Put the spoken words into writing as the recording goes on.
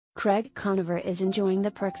Craig Conover is enjoying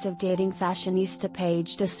the perks of dating fashionista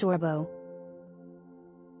Paige DeSorbo.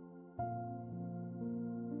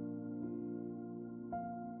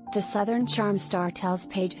 The Southern Charm star tells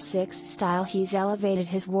Page Six Style he's elevated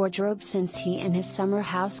his wardrobe since he and his summer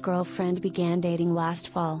house girlfriend began dating last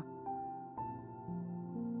fall.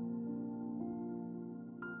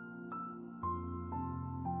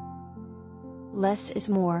 Less is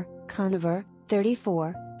more, Conover,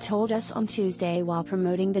 34, told us on Tuesday while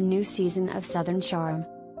promoting the new season of Southern Charm.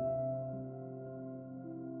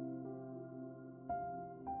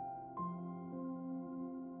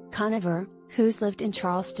 Conover, who's lived in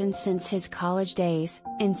Charleston since his college days,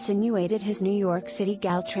 insinuated his New York City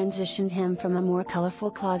gal transitioned him from a more colorful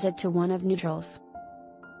closet to one of neutrals.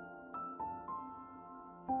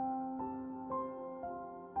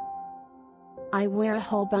 "I wear a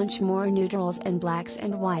whole bunch more neutrals and blacks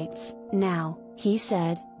and whites now," he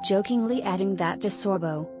said, jokingly adding that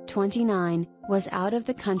DeSorbo, 29, was out of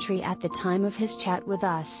the country at the time of his chat with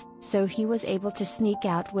us, so he was able to sneak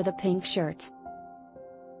out with a pink shirt.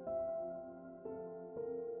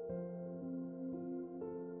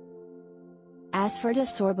 As for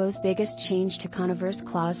DeSorbo's biggest change to Conover's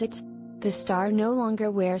closet, the star no longer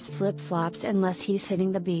wears flip-flops unless he's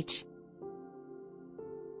hitting the beach.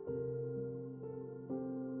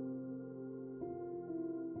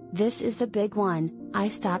 "This is the big one, I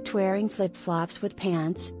stopped wearing flip-flops with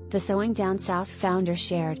pants," the Sewing Down South founder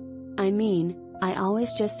shared. "I mean, I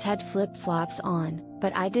always just had flip-flops on,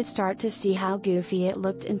 but I did start to see how goofy it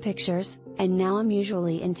looked in pictures, and now I'm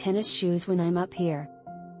usually in tennis shoes when I'm up here."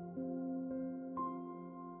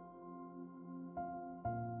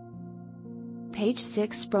 Page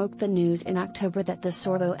Six broke the news in October that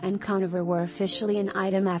DeSorbo and Conover were officially an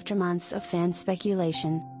item after months of fan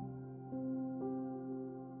speculation.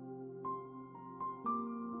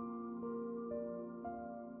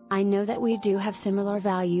 "I know that we do have similar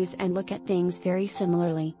values and look at things very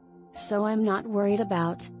similarly. So I'm not worried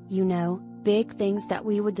about, big things that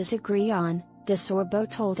we would disagree on," DeSorbo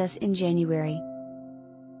told us in January.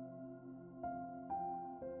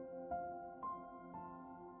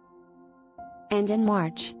 And in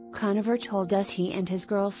March, Conover told us he and his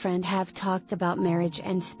girlfriend have talked about marriage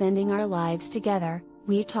and spending our lives together.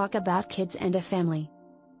 "We talk about kids and a family."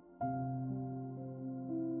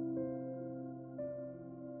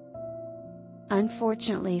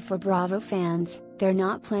 Unfortunately for Bravo fans, they're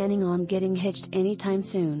not planning on getting hitched anytime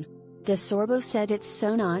soon. DeSorbo said it's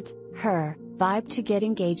so not her vibe to get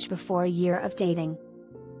engaged before a year of dating.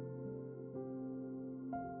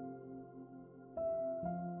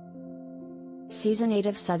 Season 8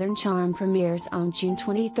 of Southern Charm premieres on June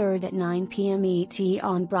 23 at 9 p.m. ET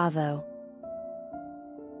on Bravo.